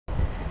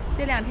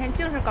这2天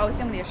净是高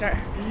兴的事儿。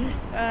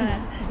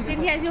今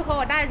天去和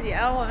我大姐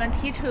我们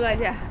提车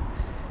去，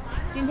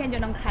今天就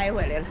能开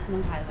回来了。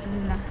能开回来。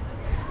呐，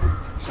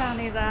上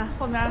那个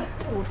后面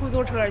堵出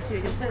租车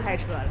去就不开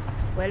车了，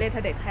回来他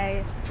得开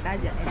我大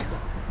姐那车。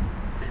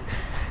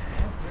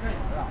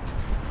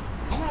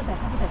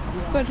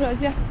坐车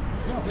去。哎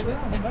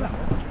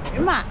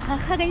呀妈，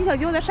还给你小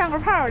舅子上个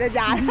炮，这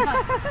家伙。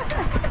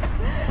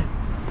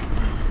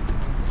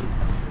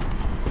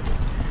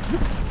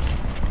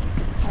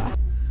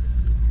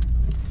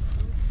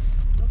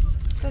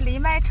这离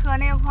卖车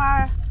那块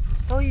儿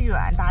都远，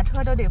打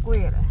车都得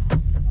贵了。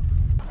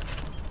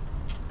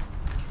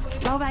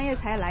老板也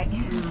才来。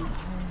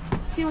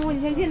进屋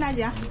你先进，大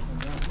姐。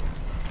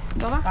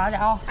走吧。快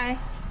点啊！哎，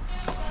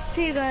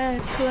这个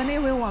车那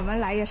回我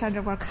们来也上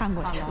这块看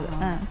过车，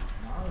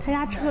他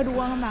家车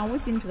多，满屋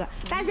新车。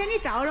大姐，你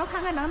找找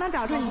看看能不能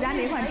找出你家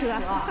哪款车？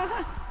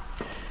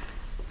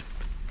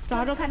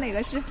找找看哪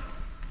个是。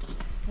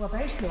我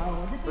白车，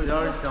我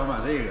要是想买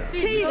这个。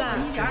这个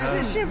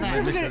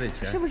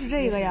是不是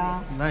这个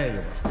呀？那个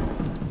吧。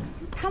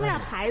他们俩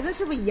牌子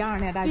是不是一样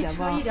的，大姐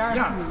夫？一点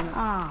样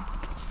啊。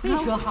这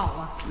车好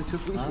啊！这车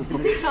贵。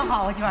这车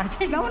好啊，今晚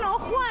这能不能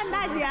换，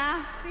大姐？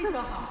这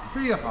车好。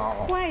这个好。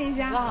换一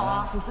下。这好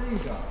啊。就这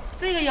个。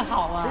这个也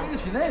好啊。这个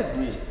比那个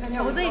贵。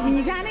瞅这个。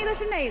你家那个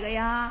是哪个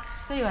呀？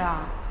这个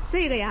呀。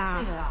这个呀。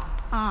这个呀。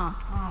啊。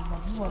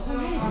我看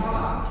这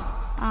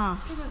个。啊。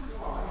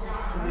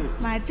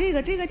买这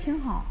个挺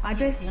好啊，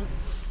这行。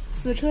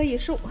死车一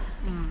售。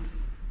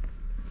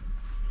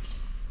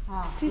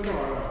这多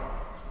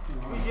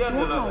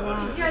好啊！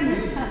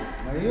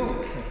没用。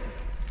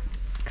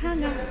看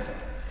看，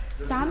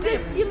咱们这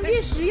经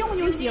济实用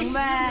就行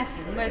呗。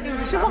行呗，就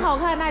是。是不好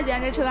看，大姐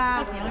这车。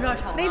行，这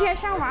瞅。那天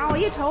上网我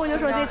一瞅我就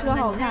说这车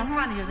好看。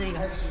看的就这个，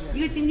一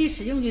个经济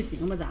实用就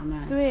行吧，咱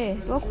们。对，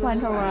多宽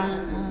敞啊！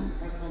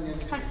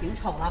还行，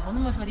瞅了，不那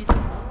么说的丑。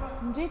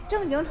你这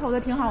正经瞅着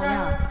挺好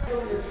样。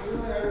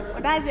我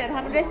大姐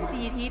他们这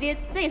喜提的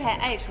这台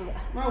爱车，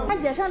大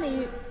姐上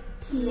你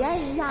体验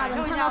一下子，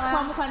看看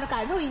宽不宽敞，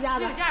感受一下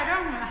子。有驾驶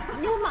证吗？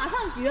你我马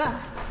上学。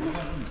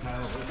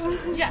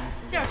呀，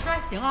这车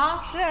还行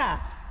啊。是。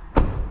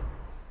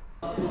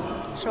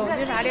手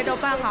续啥的都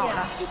办好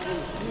了，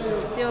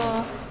就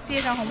系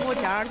上红布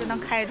条就能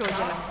开出去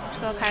了。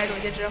车开出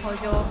去之后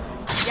就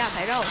起驾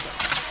牌照去。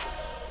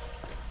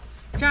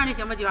这样的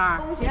行吗，娟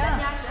儿？行。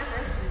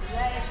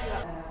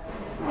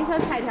那小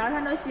彩条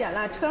上都写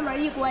了，车门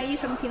一关一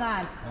生平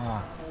安。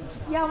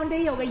要不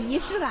得有个仪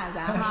式感，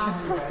咱哈。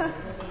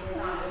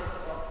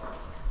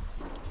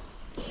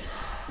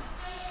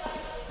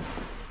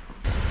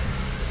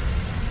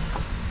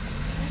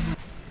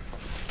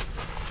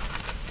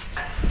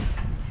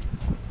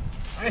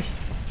哎。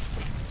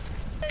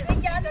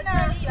离家在那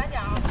儿离远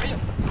点儿。哎呦。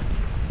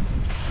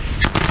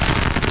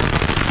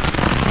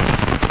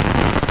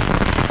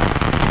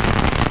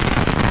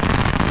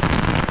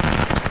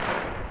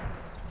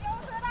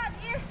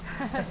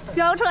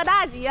交车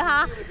大吉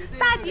哈，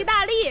大吉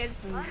大利。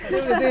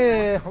这个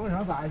得红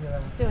绳咋去了？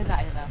这回咋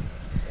去了？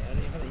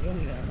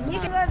你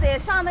这个得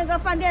上那个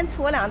饭店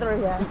搓2对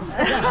去。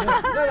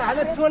那咋还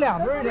得搓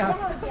2对呢？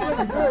搓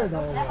1对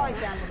都。才好几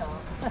千不都？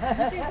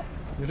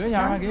有零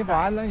钱吗？给你保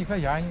安扔1块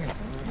钱，你给。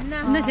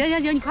那行，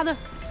你看这。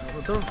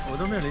我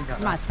都没有零钱。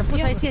妈，这不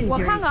算现金。我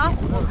看看啊，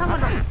我看看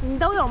这，你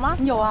都有吗？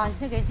你有啊，你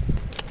这给。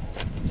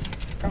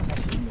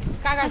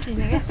嘎新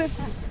的，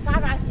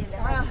嘎新的，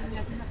哎呀。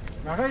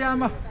2块钱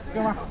吧，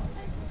哥们儿。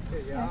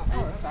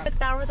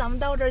待会儿咱们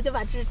到这儿就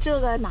把这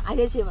个拿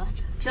下去吧。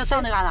这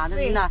到那嘎达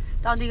呢？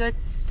到那个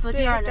坐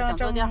垫儿整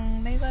坐垫儿，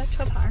那个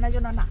车牌呢就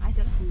能拿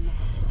下来。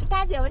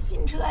大姐夫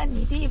新车，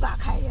你第一把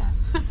开呀？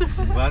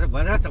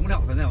我这整不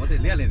了它呢，我得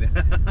练练呢。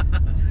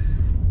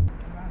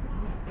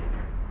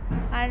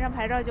安上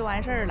牌照就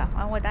完事儿了。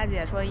完，我大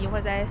姐说一会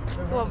儿再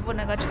坐副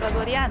那个车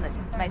坐垫子去，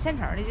买现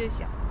成的就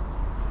行。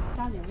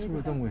是不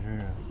是这么回事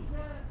啊？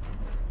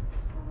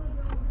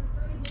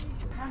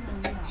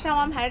上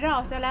完牌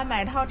照，再来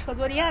买套车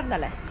坐垫子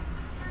来。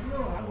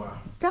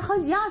这好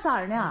几样色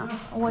儿呢，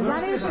我家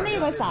那个是那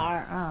个色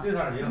儿啊，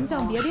你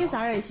整别的色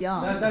儿也行。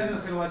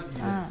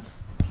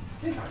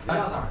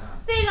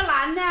这个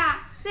蓝的，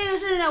这个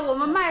是呢，我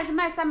们卖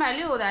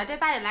360的，这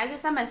大姐来是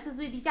340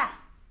最低价。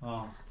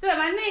对，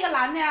完那个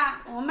蓝的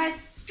我们卖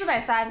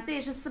430，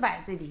这是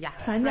400最低价。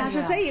咱家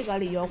是这个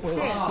里约会，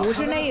不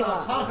是那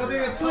个。他和这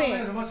个差那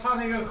什么差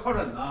那个靠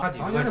枕呢？他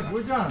不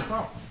是这样的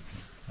道。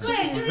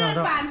对，就是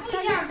版不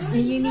一样。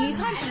你一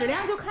看质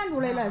量就看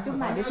出来了，就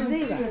买的是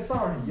这个。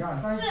道是一样，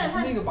但是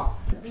那个版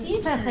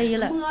皮太黑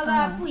了，摸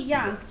的不一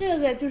样。这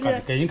个就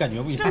是给人感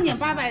觉不一样。正经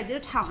八百的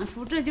厂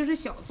出，这就是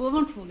小作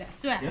坊出的。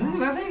对，人就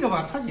来这个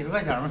吧，差几十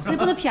块钱嘛。这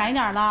不能便宜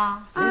点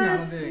了？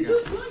你就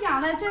不用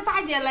讲了，这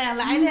大姐来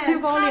的，她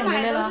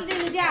买都是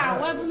这个价，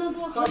我也不能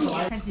多和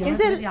你。您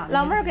这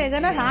老妹儿给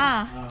个那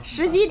啥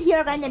实习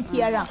贴，赶紧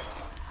贴上。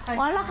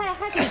完了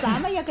还给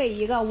咱们也给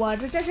一个，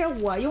这是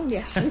我用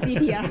的实习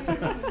贴。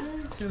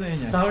就那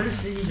年，咱们是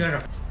实习学生。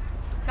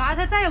啥？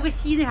它再有个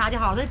吸的啥就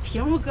好，它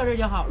屏幕搁这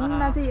就好了。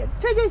那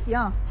这就行，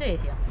这也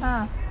行。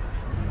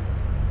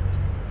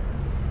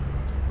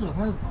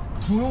它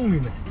通用的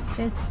呢。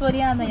这坐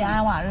垫子也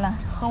安完了，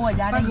和我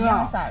家这一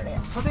样色儿的。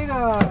它这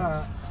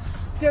个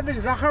电子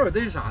手刹后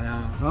这是啥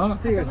呀？啊，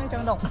这个没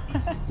整懂。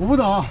我不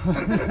懂，我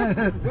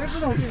也不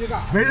懂这是干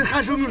啥。没事，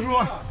看说明书。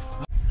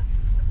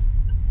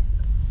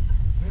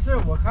没事，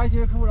我开其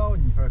实扣不着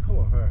你分，扣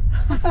我分。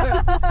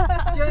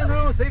今天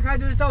分谁开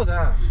就是照谁。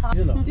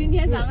今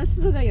天咱们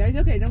4个人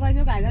就给这块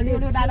就赶上溜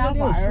溜达达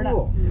玩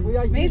了，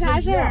没啥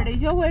事儿的，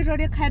就会说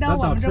的开到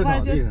我们这块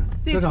就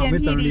最偏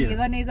僻的一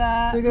个那个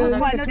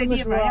欢乐的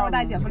地方，要不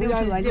大姐夫溜车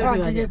去，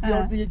这些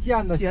标这些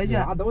键子学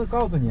学，都会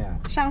告诉你，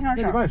上手。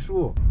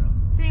书。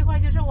这一块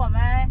就是我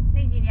们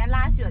那几年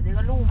拉雪这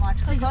个路嘛，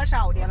车可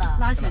少的了。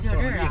拉雪就这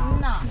儿啊？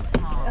嗯呐，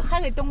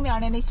还给东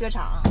边的那雪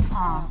场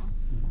啊。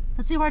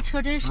那这块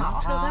车真少，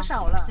车可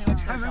少了。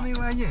开门没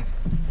关系。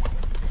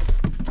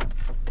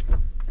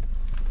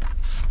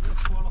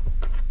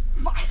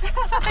妈呀！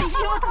衣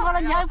服脱了，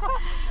你还快！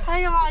哎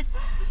呀妈，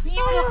衣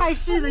服都害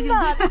事了，现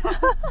在。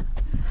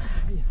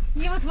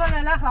衣服脱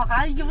了，来老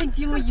孩子衣服你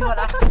经过衣服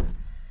了。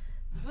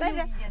但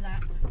是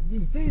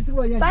你这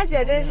坐下，大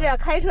姐真是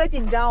开车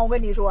紧张，我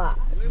跟你说，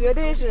绝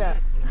对是。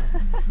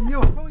你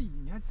有后椅，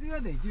你看这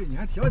得劲，你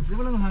看调直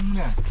不愣腾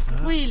的。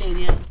会了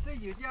呢。这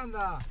几个键子，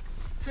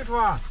视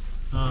窗。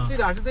这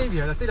俩是内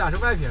撇的，这俩是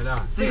外撇的，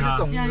这是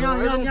总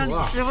让你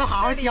师傅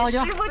好好教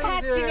教。师傅他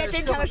今天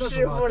真成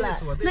师傅了，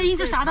那人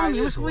就啥都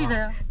明会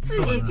的，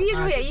自己技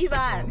术也一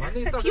般，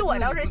比我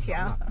倒是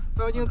强。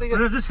不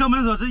是这车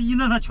门锁这一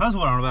摁它全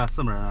锁上了呗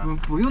，4门啊？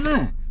不用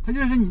摁，它就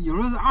是你有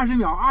时候是20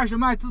秒20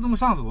迈自动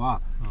上锁，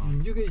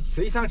你就给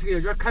谁上车就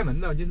是开门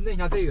的，就摁一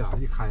下这个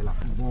就开了。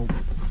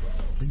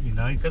真紧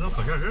张，跟都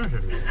考驾证似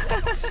的。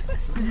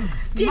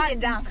别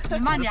紧张，你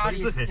慢点，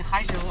你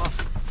韩师傅。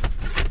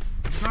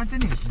这玩意真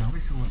挺香，没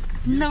吃过。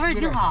那味儿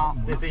挺好。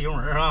这油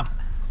门是吧？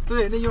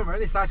对，那油门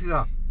那刹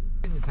车，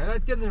你踩上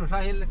电子手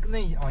刹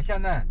那往下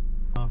按，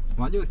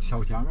完就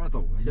小前面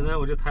走。现在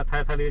我就抬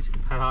它就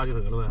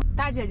得了呗。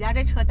大姐家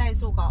这车怠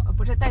速高，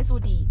不是怠速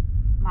低，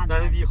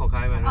怠速低好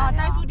开呗。啊，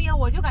怠速低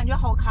我就感觉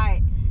好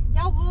开，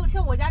要不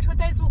像我家车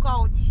怠速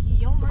高，起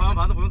油门。方向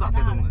盘都不用打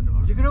推动了，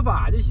你就跟着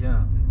把就行。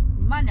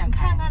你慢点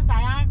开，看看咋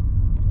样？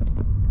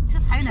这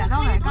踩哪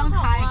到哪刚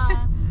开。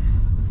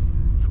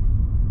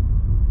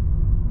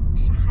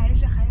还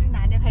是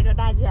男的开车，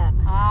大姐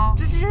啊，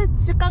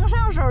这刚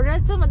上手，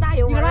这么大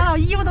油门，你拉倒，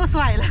衣服都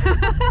摔了，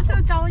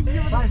招衣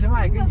服。30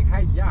迈跟你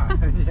开一样。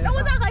那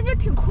我咋感觉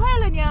挺快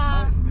了呢？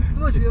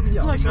坐车比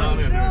较坐车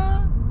是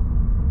啊，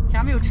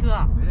前面有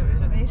车，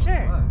没事，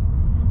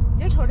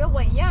你就瞅这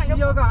稳样，这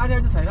要干啥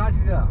去就踩刹车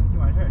就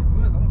完事儿，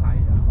不用总踩一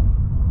下。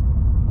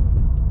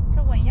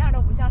这稳样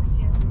都不像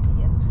新司机。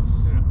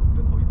是，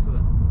这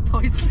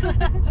头一次。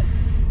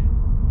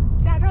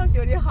驾照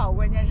学的好，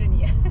关键是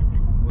你。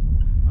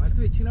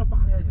对，轻量扒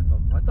拉下去走，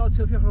完到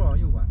车片后往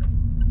右拐，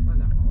慢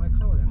点，往外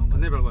靠点。往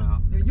那边拐啊？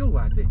那右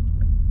拐，对，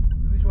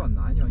没说往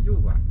南去，往右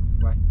拐，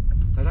拐，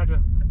踩刹车，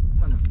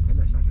慢点，踩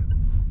点刹车，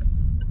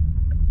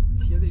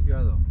贴这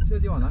边走，这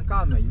就往南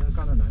干呗，一定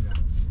干到南边，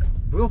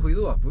不用回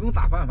舵，不用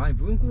打方向盘，也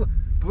不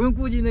用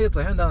顾及那个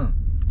转向灯，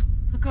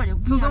它个就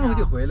自动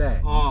就回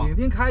来。领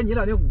定开，你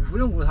俩就不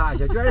用捂它，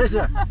小娟也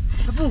是，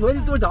他不回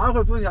去多找一会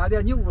儿不啥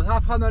的，你捂它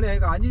判断力还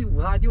干，你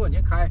捂它就往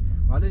前开，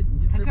完了你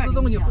自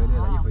动就回来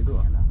了，一回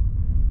舵。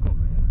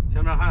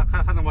前面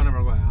还能往那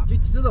边拐啊？就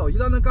直走，一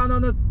到干到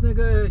那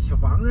个小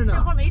房子呢。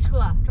这块没车，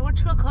这块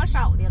车可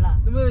少的了。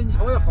那么你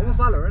瞅红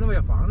3轮那么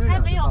有房子，还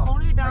没有红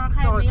绿灯，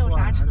还没有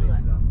啥车。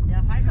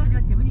还说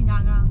紧不紧张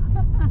啊？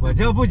我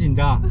这不紧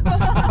张。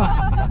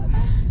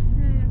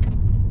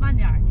慢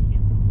点就行。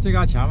这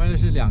嘎前面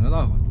是2个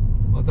道，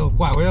我都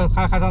拐回来，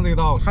还上这个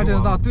道，还这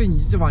个道。对，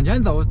你这往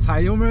前走，踩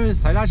油门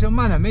踩刹车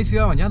慢点，没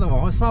车往前走，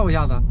往后稍一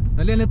下子，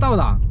来练倒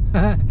档。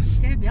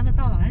先别让它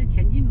倒档，让它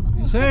前进嘛。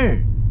没事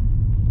儿。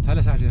踩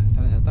了刹车，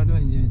到这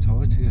你瞅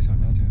个车，小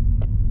刹车。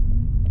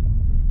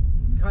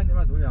你看那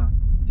边多远？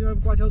这边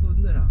挂桥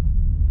墩子上。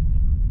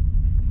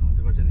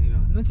这边真挺远。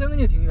那真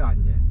的挺远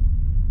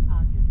的。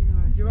啊，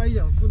这边一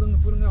整不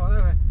能往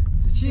那边。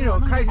新手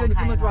开车你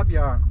不能抓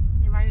边儿。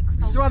那边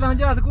你抓当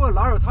间，他给我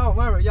老手，他往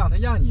外边让，他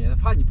让你，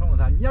怕你碰到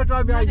他。你要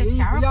抓边，人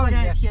家不让你，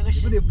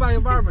你不得掰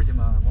外边去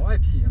吗？往外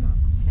劈吗？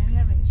前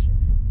面没事。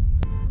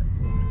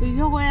李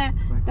秀辉，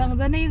等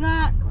着那个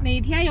哪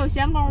天有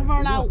闲工夫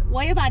了，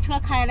我也把车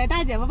开了，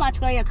大姐夫把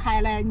车也开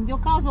了，你就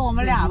告诉我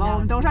们俩吧，我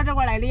们都上这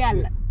块来练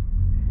了。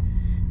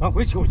咱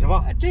回取去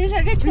吧。真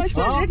是这车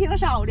确实挺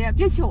少的，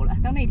别取了，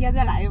等哪天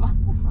再来吧。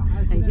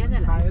哪天再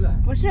来？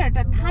不是，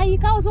他一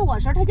告诉我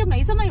时候，他就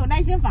没这么有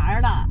耐心烦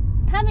了。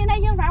他没耐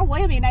心烦，我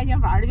也没耐心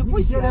烦的，就不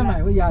学了。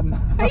买回烟呢？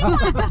哎呀妈！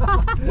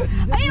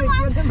哎呀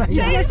妈！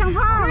这也上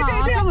炮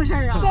了，这么事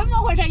儿啊？怎么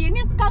回事？人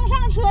家刚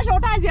上车的时候，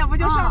大姐夫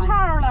就上炮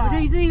了。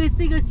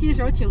这个新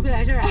手挺会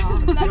来事儿啊，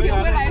那挺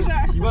会来事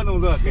儿。习惯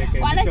动作，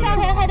完了夏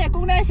天还得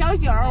供点小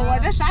宿，我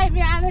这啥也没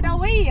安排到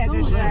位呀，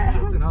这是。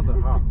正常走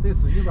号，这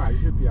水泥板就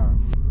是边儿。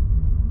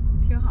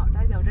挺好，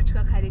大姐夫这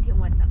车开的挺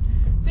稳当，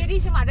最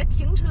起码这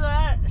停车、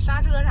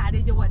刹车啥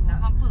的就稳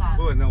当。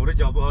不稳当，我这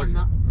脚不好使。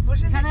不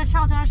是，你看他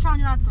上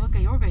去那多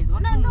给油给多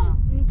蹭啊！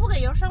你不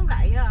给油上不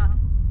来呀。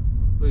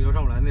对，油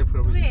上不来，那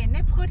坡不行。对，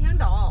那坡挺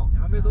陡。你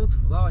还没走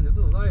土道，你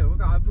走土道油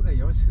干啥不给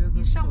油？车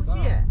你上不去，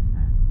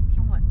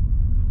挺稳。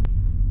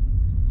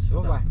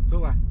左拐，左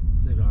拐，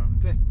那边。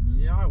对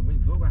你25，你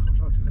左拐好上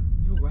车，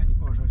右拐你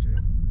不好上车。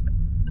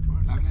左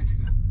边来不来车？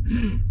没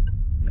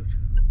有车。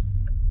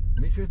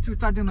没车就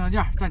站正当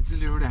间，站直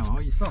溜的，往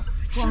后一扫，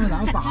咣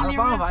当当把了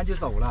帮完就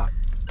走了。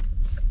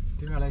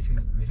对面来车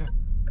了，没事。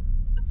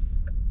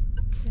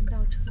真倒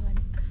车呢。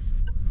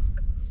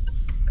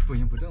不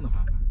行，不正的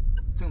方向，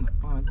正的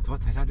方向左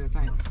踩刹车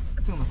站一会儿，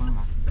正的方向。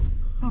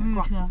后面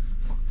有车。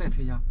再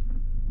推下，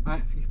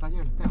哎，大劲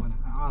儿了，带回来，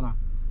哎啊了，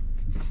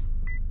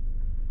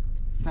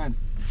带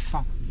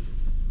上。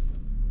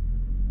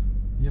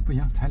也不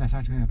行，踩俩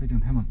刹车也别整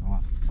太猛了啊。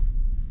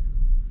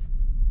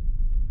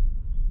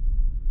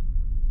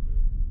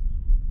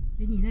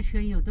你那车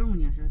也有动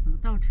呢，是怎么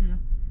倒车？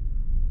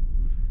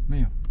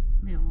没有，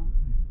没有啊。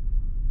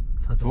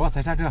左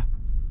踩刹车，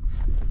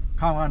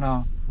看不看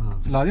着？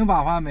老丁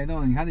把方没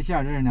动，你看这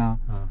下这儿呢。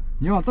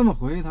你往这么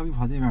回，他不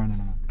跑这边来了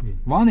吗？对。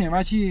往哪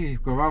边去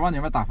拐弯，往哪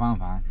边打方向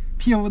盘，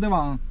屁股不得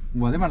往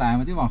我这边来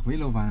吗？得往回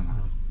搂方向盘，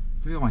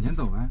对，往前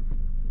走呗。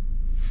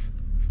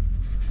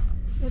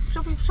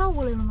这不烧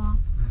过来了吗？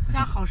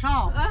家好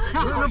烧，家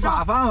好烧。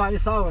把方向盘就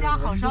烧过来了，家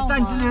好烧，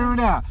站直溜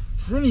的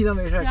，10米都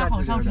没事，站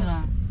直溜的。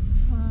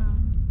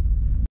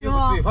嘴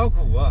发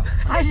苦啊！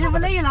韩师傅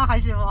累了，韩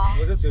师傅。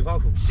我这嘴发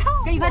苦。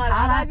给你块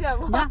糖来，你看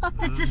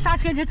这刹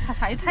车这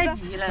踩太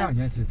急了。向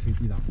前是推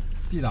D 档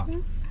，D 档。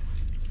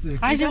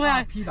韩师傅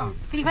呀，P 档，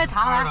给你块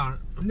糖来。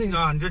那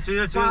个，你这直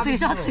接嘴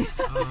上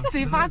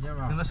嘴巴。现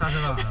在刹车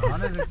了，完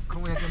了这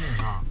空气跟那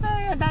啥。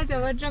哎呀，大姐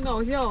们真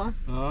搞笑啊！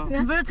你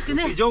不是跟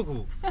那嘴焦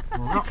苦，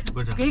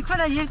不是。给一块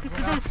点也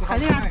还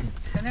那样，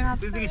还那样。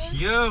这个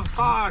鞋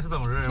怕是怎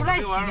么回事？出来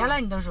斜了，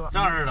你都说。这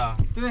样式的。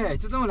对，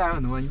就这么来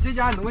回挪。你这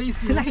家挪一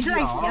来斜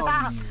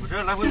大。我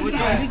这来回挪。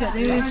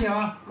行，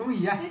恭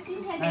喜！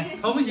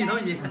同喜同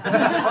喜。哎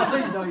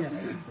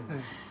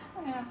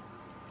呀，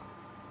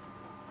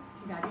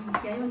这家这一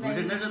天又我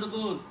这那都给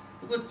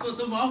我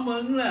都忙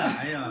懵了，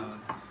哎呀！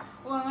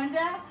我们这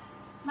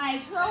买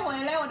车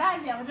回来，我大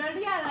姐夫这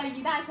练了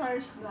一大圈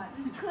车，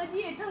这车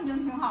技正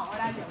经挺好啊，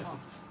大姐夫。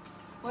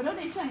我都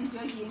得向你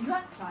学习。你说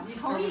你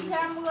头一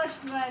天摸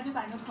车就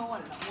感觉可稳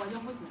了，我就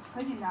不行，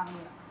可紧张的了。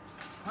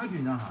还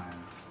紧张啥呀？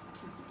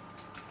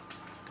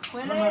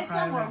回来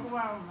小火锅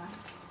我们。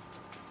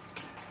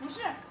不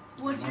是，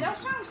我只要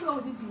上车我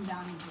就紧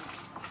张，你知道。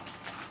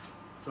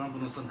这样不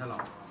能算太老。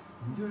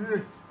你就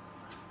是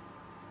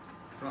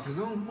始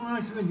终摸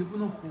上车你就不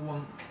能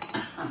慌。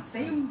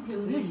谁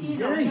有个新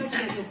手摸车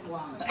就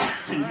慌。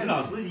你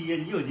老司机呀，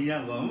你有经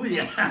验，我们不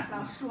行。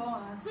老说我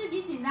们自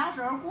己紧张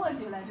时候过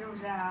去了，是不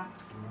是？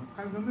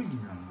开车没紧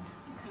张啊。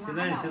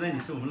现在你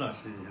是我们老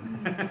师，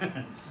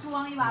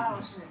装一把老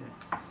师。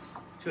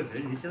确实，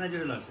你现在就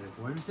是老师。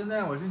现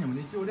在我是你们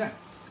的教练。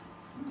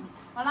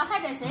完了还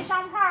得谁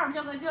上炮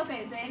就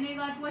给谁那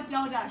个多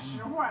交点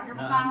实货，是不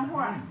干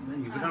货？那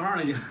你不上炮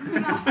了就。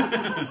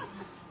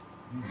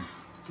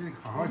这个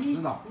好好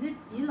指导。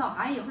你老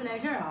韩也会来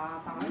事儿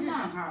啊，早上就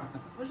上炮。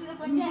不是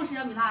关键，不吃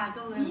小米辣，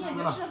你也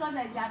就适合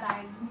在家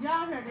待。你这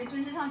样式的，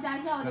真是上驾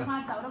校的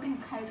话，早都给你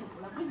开除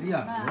了，不行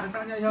啊！哎呀，我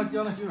上驾校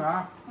教那学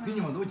员比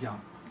你们都强。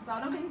早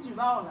都给你举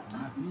报了。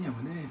比你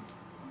们的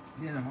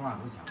练的方法都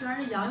强。虽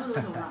然是羊肉都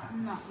熟了，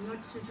你要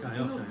吃呢。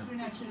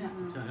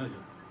酱油酒。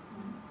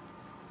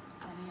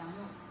改成羊肉。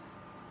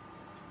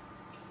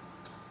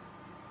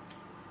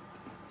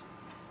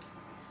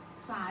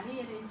咋的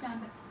也得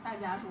像大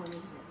家说的似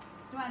的，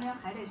这玩意儿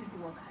还得是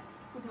多开，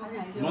不多开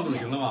就。毛肚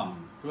行了吧？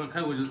是吧？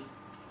开过就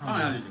烫一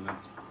下就行了。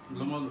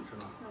老毛肚吃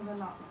了。弄个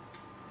老。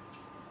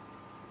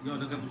要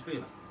这该不脆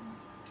了。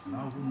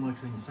然后不摸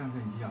车，你上车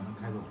你就想能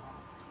开走啊？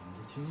你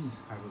就轻易是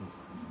开不走的，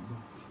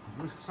你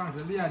不是上车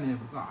练的，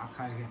不干啥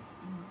开，你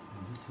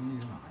就轻易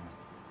干啥呀？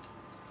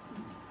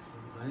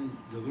咱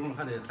有功夫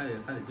还得教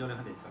练还得调调，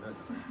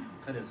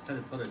还得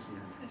操点心。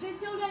这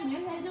教练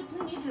明天就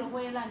听你指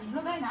挥了，你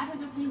说干啥他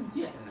就陪你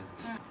去。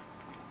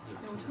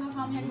有车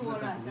方便多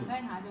了，想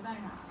干啥就干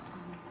啥。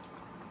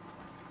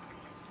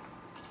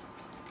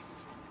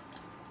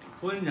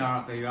春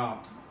天得呀，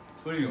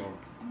春游。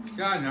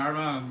夏天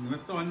吧，你们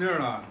种完地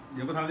了，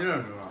也不趟地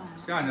儿是吧？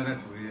夏天再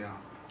出去呀。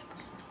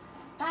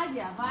大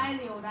姐夫爱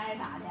溜达爱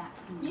啥的，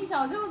你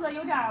小舅子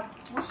有点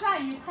不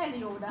善于太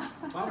溜达。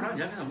花不长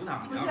钱，他不趟。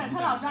不是，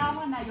他老招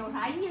呼呢，有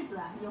啥意思？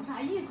有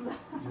啥意思？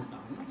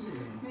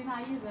没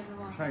啥意思是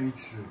不？善于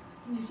吃。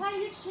你善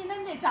于吃，那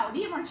你得找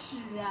地方吃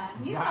啊！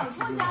你老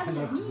做家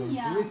也腻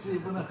呀。我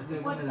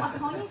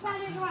头一下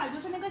这段就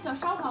是那个小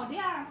烧烤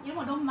店，人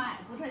我都买，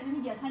不是那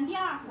野餐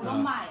店我都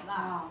买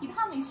了，一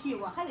趟没去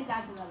过，还得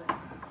加鸽子。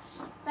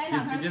待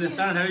两天去。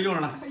待两天用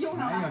上了。用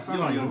上了。烧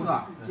烤油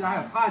子，家还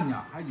有炭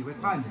呢，还几块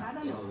炭呢。啥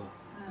都有。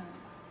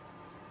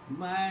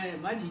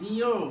买几斤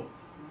肉。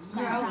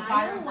买啥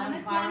呀？我那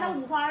加那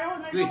五花肉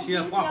那肉对，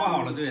切画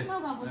好了，对。那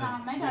可不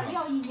脏，买点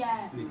料一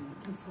腌。对。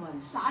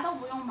啥都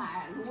不用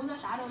买，炉子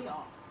啥都有。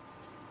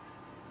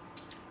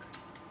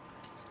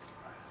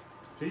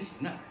真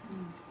行啊！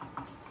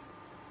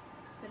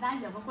这大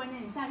姐夫，关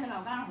键你下去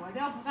老干活，这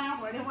要不干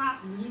活的话，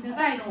你得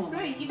带动我。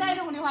对，一带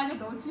动的话就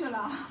都去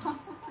了。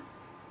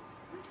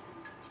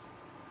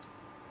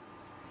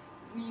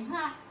你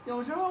看，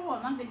有时候我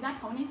们给家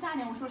头年夏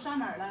天，我说上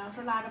哪儿了，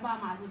说拉着爸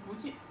妈去，不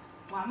去，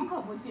我们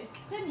可不去。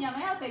这你们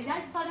要给家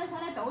操练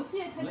都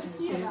去，他就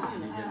去了，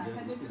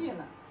他就去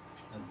了。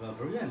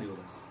不是愿溜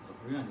达，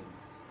不是愿溜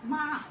达。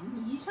妈，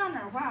你一上哪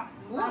儿吧，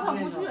我可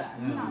不去，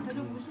他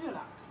就不去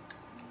了。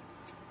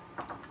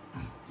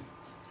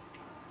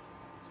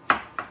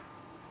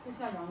这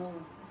下羊肉。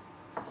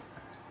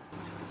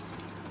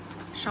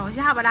手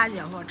下吧，大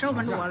姐夫，这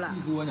么多了，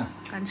一多呢，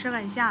敢吃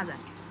敢下的。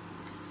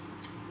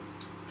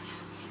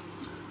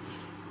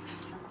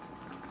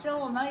这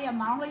我们也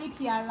忙活一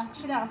天了，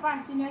吃点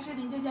饭。今天视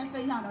频就先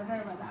分享到这儿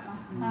吧，咱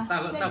们啊。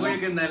大回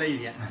跟挨了一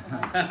天。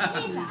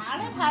为啥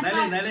了他？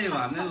挨累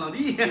吧？那老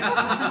弟。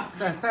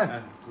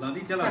再老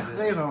弟，姜老师。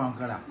喝一会儿吗？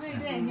哥俩。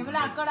对，你们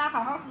俩哥俩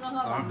好好喝喝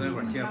吧。好好喝一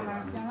会儿，歇会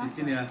儿。行了。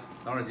今天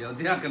早点歇，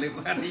这样搁那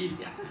不爱吃一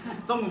天，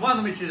中午饭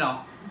都没吃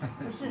着。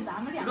不是，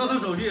咱们俩。折腾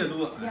手续也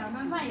多。2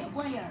顿饭也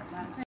过瘾了。